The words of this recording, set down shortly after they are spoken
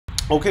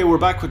Okay, we're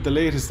back with the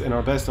latest in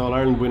our best All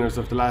Ireland winners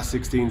of the last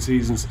 16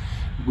 seasons.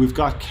 We've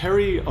got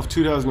Kerry of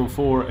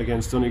 2004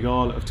 against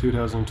Donegal of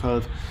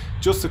 2012.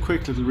 Just a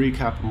quick little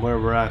recap on where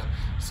we're at.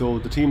 So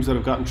the teams that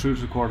have gotten through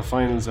to the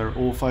quarterfinals are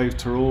 05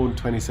 Tyrone,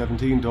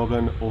 2017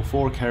 Dublin,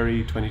 04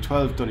 Kerry,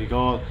 2012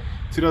 Donegal,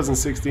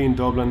 2016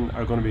 Dublin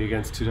are going to be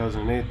against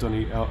 2008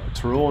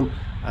 Tyrone,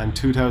 and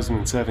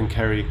 2007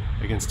 Kerry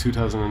against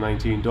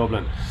 2019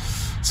 Dublin.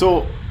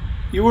 So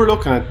you were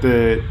looking at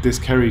this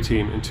Kerry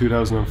team in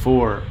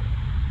 2004.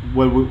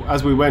 Well,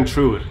 as we went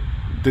through it,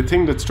 the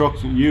thing that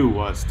struck you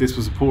was this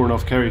was a poor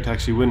enough Kerry to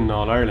actually win in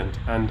All Ireland.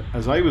 And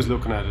as I was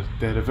looking at it,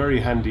 they had a very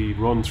handy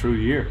run through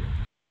the year.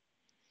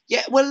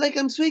 Yeah, well, like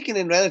I'm speaking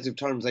in relative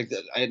terms, like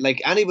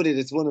like anybody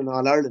that's won an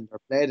All Ireland or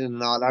played in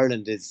an All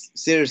Ireland is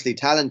seriously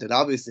talented,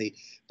 obviously.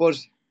 But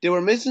they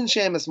were missing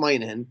Seamus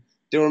Moynihan,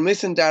 they were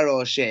missing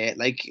Darragh O'Shea.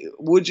 Like,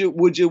 would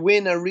you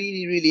win a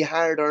really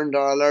hard earned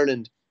All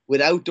Ireland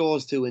without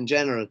those two in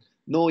general?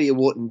 No, you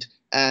wouldn't.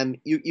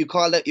 You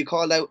called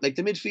out like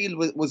the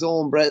midfield was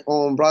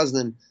Owen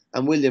Brosnan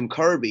and William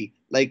Kirby.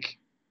 Like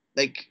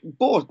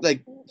both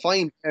like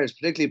fine players,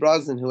 particularly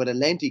Brosnan, who had a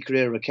lengthy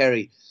career with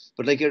Kerry.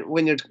 But like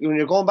when you're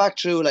going back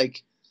through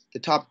like the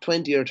top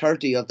 20 or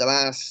 30 of the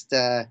last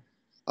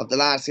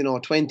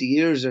 20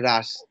 years or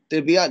that,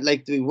 they'd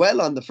be well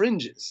on the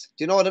fringes.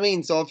 Do you know what I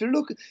mean? So if you're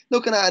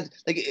looking at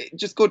like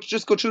just go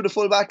through the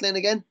full back line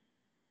again.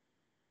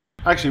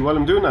 Actually, while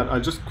I'm doing that, I'll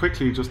just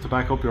quickly, just to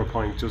back up your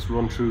point, just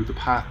run through the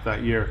path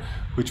that year,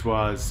 which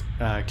was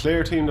a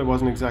Clare team that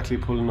wasn't exactly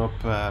pulling up.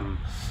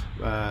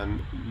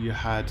 You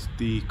had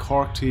the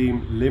Cork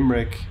team,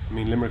 Limerick. I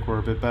mean, Limerick were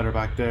a bit better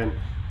back then.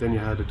 Then you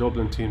had a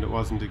Dublin team that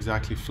wasn't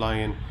exactly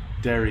flying,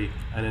 Derry,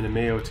 and then a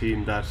Mayo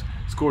team that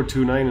scored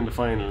 2-9 in the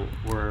final,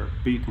 were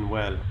beaten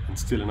well, and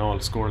still in all,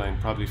 the scoreline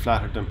probably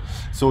flattered them.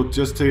 So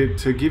just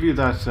to give you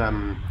that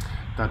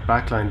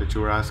backline that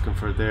you were asking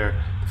for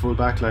there, the full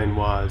backline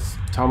was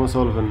Thomas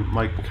Sullivan,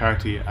 Mike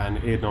McCarthy, and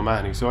Aidan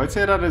O'Mahony. So I'd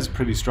say that is a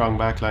pretty strong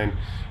backline.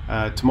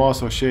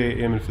 Tomas O'Shea,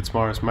 Eamon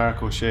Fitzmaurice,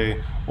 Mark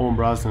O'Shea, Owen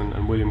Brosnan,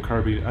 and William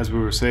Kirby. As we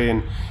were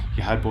saying,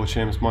 you had both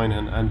Seamus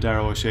Moynihan and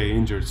Darragh O'Shea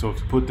injured. So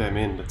if you put them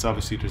in, that's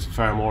obviously, there's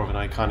far more of an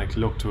iconic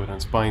look to it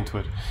and spine to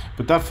it.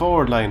 But that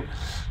forward line,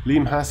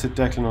 Liam Hassett,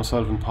 Declan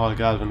O'Sullivan, Paul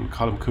Galvin,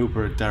 Colin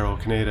Cooper, Darrow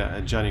Canada,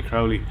 and Johnny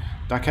Crowley,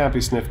 that can't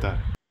be sniffed at.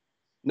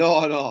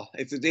 No, no,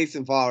 it's a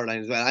decent forward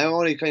line as well. I'm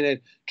only kind of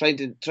trying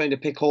to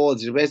pick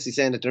holes. You're basically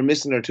saying that they're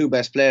missing their two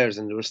best players,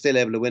 and they were still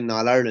able to win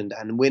All Ireland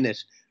and win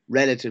it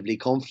relatively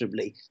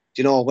comfortably.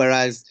 Do you know?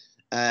 Whereas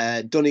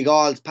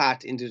Donegal's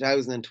pat in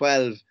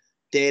 2012,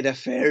 they had a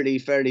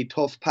fairly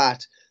tough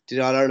pat to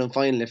the All Ireland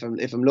final. If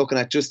I'm looking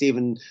at just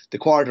even the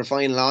quarter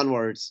final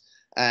onwards,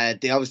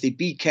 they obviously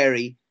beat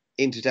Kerry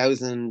in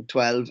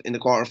 2012 in the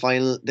quarter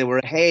final. They were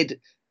ahead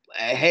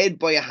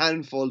by a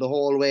handful the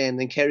whole way, and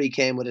then Kerry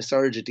came with a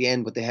surge at the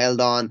end, but they held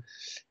on.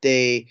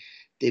 They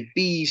they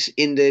beat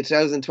in the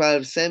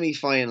 2012 semi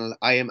final.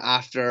 I am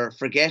after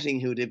forgetting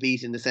who they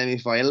beat in the semi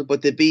final,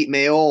 but they beat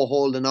Mayo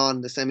holding on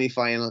in the semi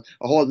final,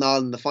 or holding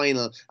on in the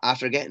final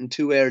after getting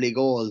two early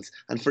goals.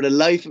 And for the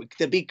life,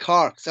 they beat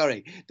Cork,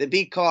 sorry, they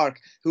beat Cork,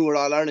 who were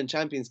All Ireland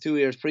champions 2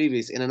 years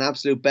previous, in an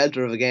absolute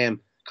belter of a game.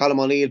 Colm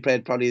O'Neill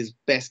played probably his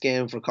best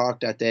game for Cork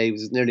that day. It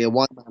was nearly a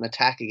one-man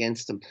attack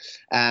against them.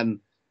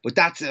 But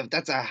that's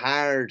a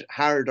hard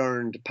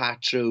earned path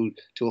through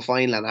to a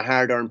final, and a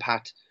hard earned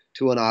path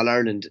to an All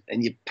Ireland,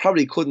 and you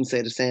probably couldn't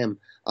say the same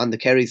on the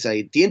Kerry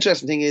side. The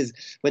interesting thing is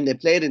when they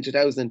played in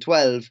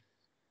 2012,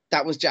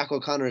 that was Jack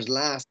O'Connor's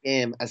last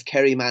game as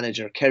Kerry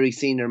manager, Kerry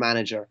senior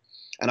manager,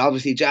 and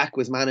obviously Jack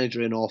was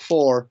manager in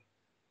 '04.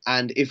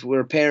 And if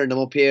we're pairing them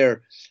up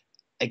here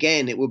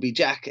again, it would be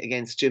Jack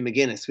against Jim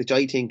McGuinness, which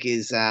I think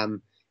is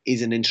an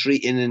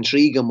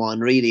intriguing one,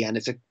 really, and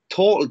it's a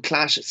total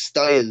clash of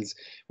styles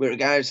with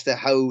regards to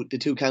how the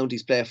two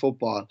counties play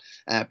football,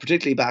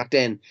 particularly back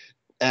then.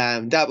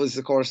 That was,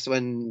 of course,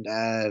 when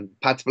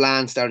Pat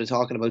Bland started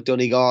talking about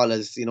Donegal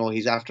as,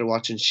 he's after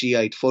watching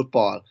Shiite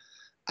football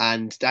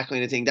and that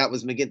kind of thing. That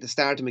was the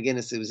start of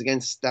McGuinness. It was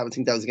against that. I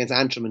think that was against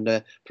Antrim in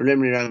the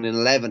preliminary round in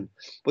 11.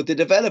 But they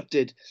developed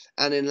it,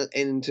 and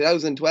in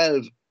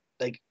 2012,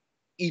 like,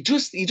 he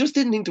just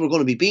didn't think they were going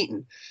to be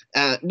beaten.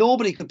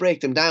 Nobody could break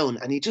them down,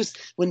 and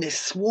when they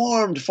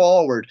swarmed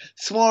forward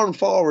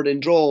in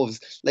droves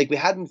like we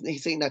hadn't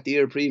seen that the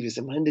year previous.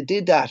 And when they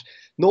did that,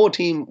 no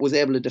team was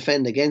able to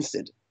defend against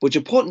it. But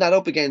you're putting that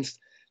up against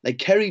like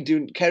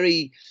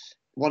Kerry.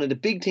 One of the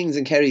big things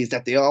in Kerry is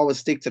that they always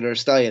stick to their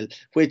style,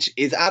 which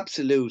is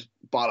absolute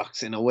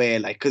bollocks in a way.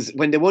 Like, because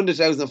when they won the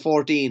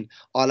 2014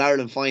 All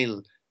Ireland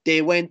final,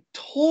 they went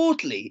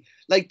totally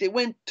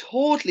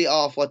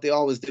off what they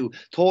always do.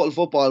 Total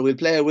football, we'll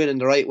play a win in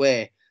the right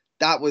way.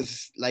 That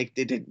was like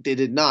they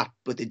did not,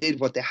 but they did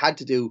what they had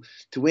to do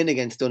to win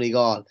against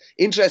Donegal.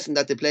 Interesting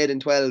that they played in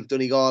 12,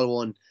 Donegal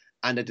won,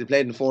 and that they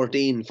played in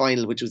 14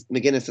 final, which was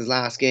McGuinness's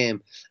last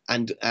game,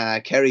 and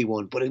Kerry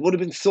won. But it would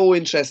have been so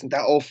interesting,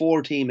 that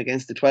 '04 team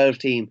against the 12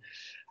 team.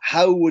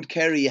 How would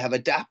Kerry have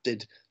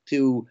adapted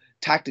to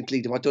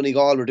tactically to what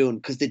Donegal were doing,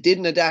 because they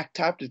didn't adapt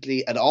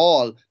tactically at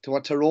all to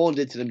what Tyrone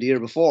did to them the year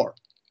before.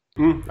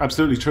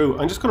 Absolutely true.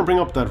 I'm just going to bring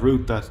up that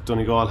route that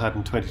Donegal had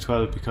in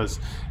 2012 because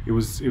it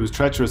was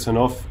treacherous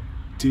enough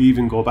to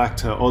even go back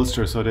to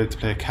Ulster. So they had to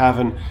play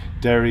Cavan,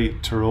 Derry,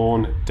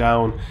 Tyrone,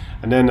 Down,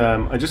 and then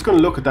I'm just going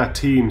to look at that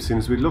team.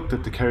 Since we looked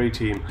at the Kerry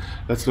team,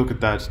 let's look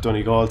at that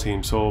Donegal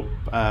team. So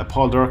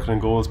Paul Durkin in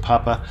goals,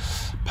 Papa,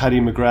 Paddy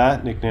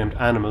McGrath, nicknamed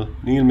Animal,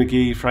 Neil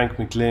McGee, Frank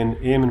McGlynn,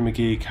 Eamon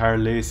McGee, Carl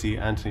Lacey,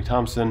 Anthony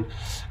Thompson,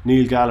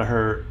 Neil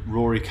Gallagher,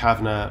 Rory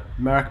Kavanagh,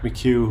 Mark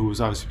McHugh, who was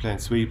obviously playing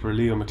sweeper,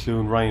 Leo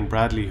McClune, Ryan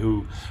Bradley,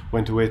 who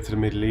went away to the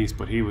Middle East,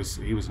 but he was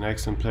an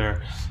excellent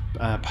player,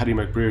 Paddy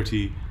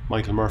McBrearty,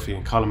 Michael Murphy,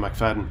 and Colin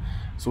McFadden.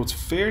 So it's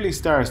fairly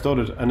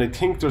star-studded, and I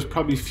think there's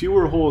probably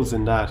fewer holes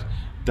in that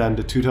than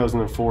the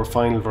 2004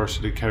 final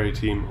version of the Kerry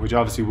team, which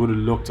obviously would have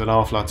looked an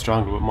awful lot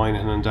stronger with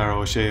Moynihan and Darragh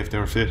O'Shea if they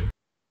were fit.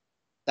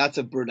 That's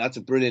a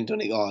brilliant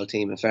Donegal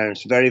team, in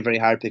fairness. Very, very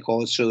hard pick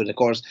holes through it. Of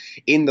course,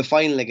 in the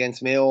final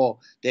against Mayo,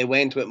 they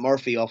went with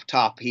Murphy up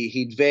top.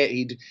 He'd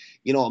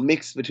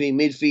mixed between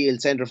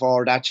midfield, centre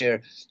forward that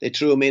year. They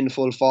threw him in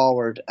full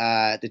forward.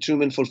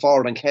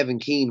 On Kevin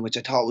Keane, which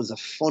I thought was a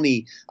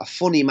funny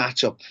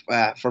matchup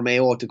for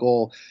Mayo to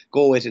go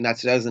with in that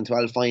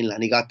 2012 final,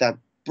 and he got that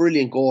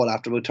brilliant goal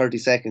after about 30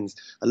 seconds.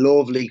 A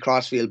lovely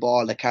crossfield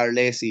ball that Carl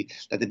Lacey,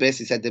 that they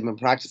basically said they've been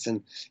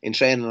practicing in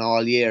training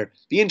all year.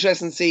 Be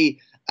interesting to see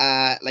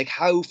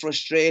how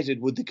frustrated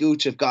would the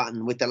Gooch have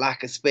gotten with the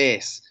lack of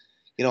space.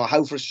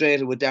 How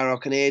frustrated would Darragh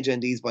O'Connor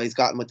and these boys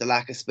gotten with the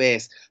lack of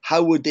space?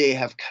 How would they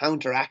have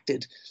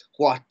counteracted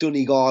what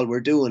Donegal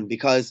were doing?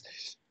 Because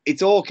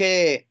it's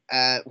okay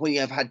when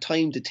you have had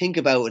time to think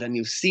about it and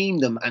you've seen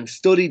them and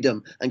studied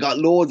them and got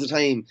loads of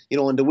time,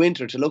 in the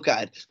winter to look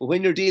at it. But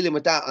when you're dealing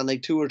with that on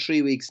like 2 or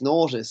 3 weeks'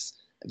 notice,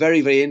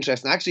 very, very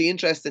interesting. Actually,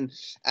 interesting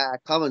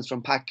comments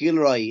from Pat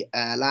Gilroy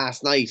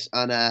last night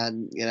on a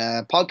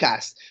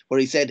podcast where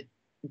he said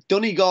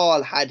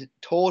Donegal had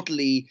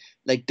totally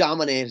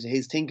dominated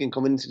his thinking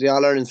coming into the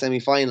All-Ireland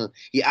semi-final.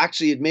 He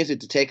actually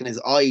admitted to taking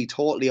his eye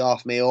totally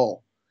off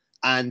Mayo.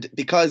 And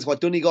because what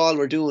Donegal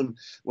were doing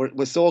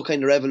was so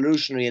kind of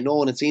revolutionary and no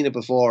one had seen it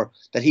before,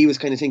 that he was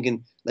kind of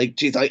thinking,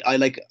 geez, I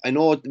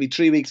know it'll be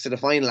 3 weeks to the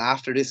final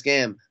after this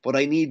game, but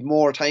I need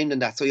more time than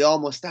that. So he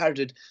almost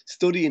started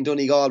studying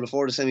Donegal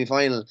before the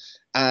semi-final.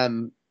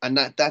 And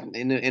that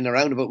in a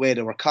roundabout way,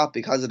 they were caught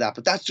because of that.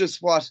 But that's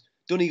just what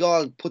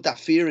Donegal put that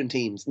fear in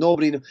teams.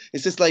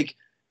 It's just like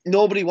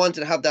nobody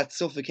wanted to have that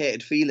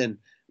suffocated feeling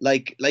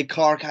like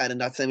Cork had in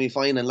that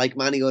semi-final, like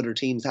many other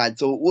teams had.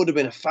 So it would have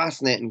been a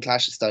fascinating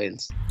clash of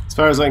styles. As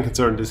far as I'm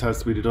concerned, this has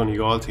to be the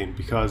Donegal team,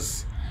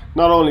 because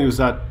not only was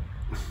that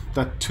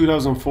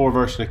 2004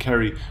 version of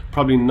Kerry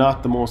probably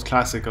not the most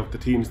classic of the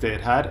teams they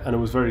had, and it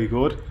was very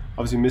good,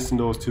 obviously missing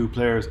those 2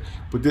 players,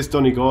 but this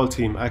Donegal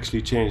team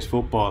actually changed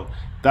football.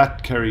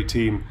 That Kerry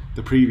team,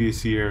 the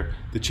previous year,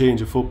 the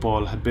change of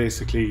football had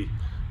basically,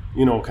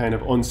 kind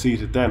of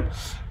unseated them.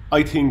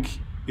 I think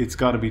it's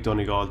got to be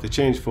Donegal. They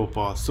changed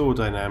football, so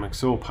dynamic,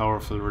 so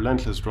powerful,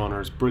 relentless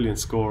runners, brilliant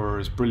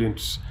scorers,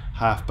 brilliant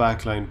half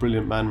back line,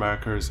 brilliant man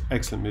markers,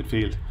 excellent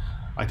midfield.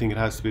 I think it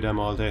has to be them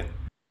all day.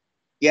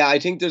 Yeah, I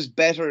think there's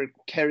better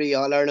Kerry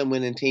All-Ireland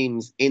winning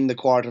teams in the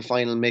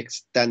quarter-final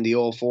mix than the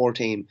 04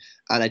 team.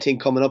 And I think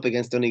coming up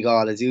against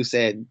Donegal, as you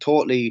said,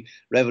 totally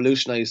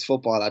revolutionised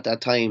football at that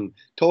time.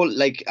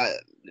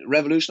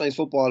 Revolutionised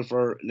football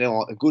for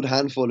a good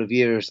handful of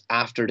years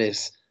after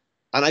this.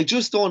 And I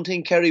just don't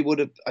think Kerry would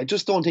have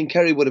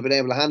been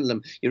able to handle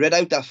them. You read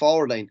out that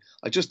forward line.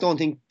 I just don't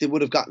think they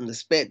would have gotten the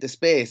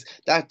space.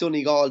 That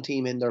Donegal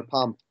team in their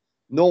pomp,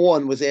 no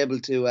one was able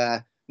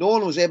to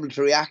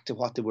react to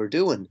what they were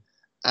doing.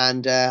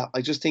 And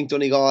I just think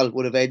Donegal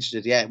would have edged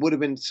it. Yeah, it would have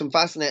been some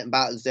fascinating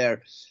battles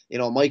there.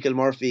 Michael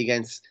Murphy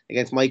against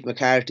Mike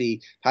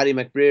McCarthy, Paddy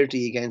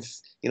McBrearty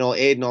against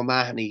Aidan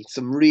O'Mahony,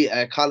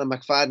 Colin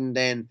McFadden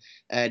then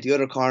the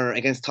other corner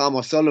against Tom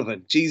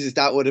O'Sullivan. Jesus,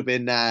 that would have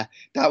been a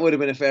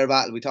fair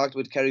battle. We talked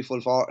about Kerry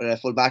full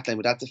back line,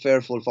 but that's a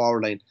fair full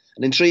forward line.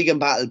 An intriguing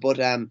battle, but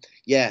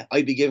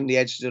I'd be giving the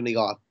edge to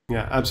Donegal.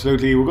 Yeah,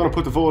 absolutely. We're going to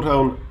put the vote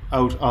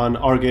out on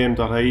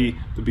ourgame.ie.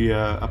 There'll be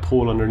a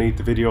poll underneath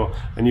the video,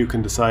 and you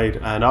can decide.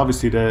 And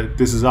obviously,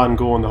 this is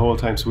ongoing the whole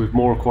time, so we have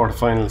more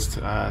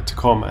quarterfinals to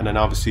come, and then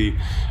obviously,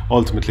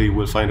 ultimately,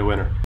 we'll find a winner.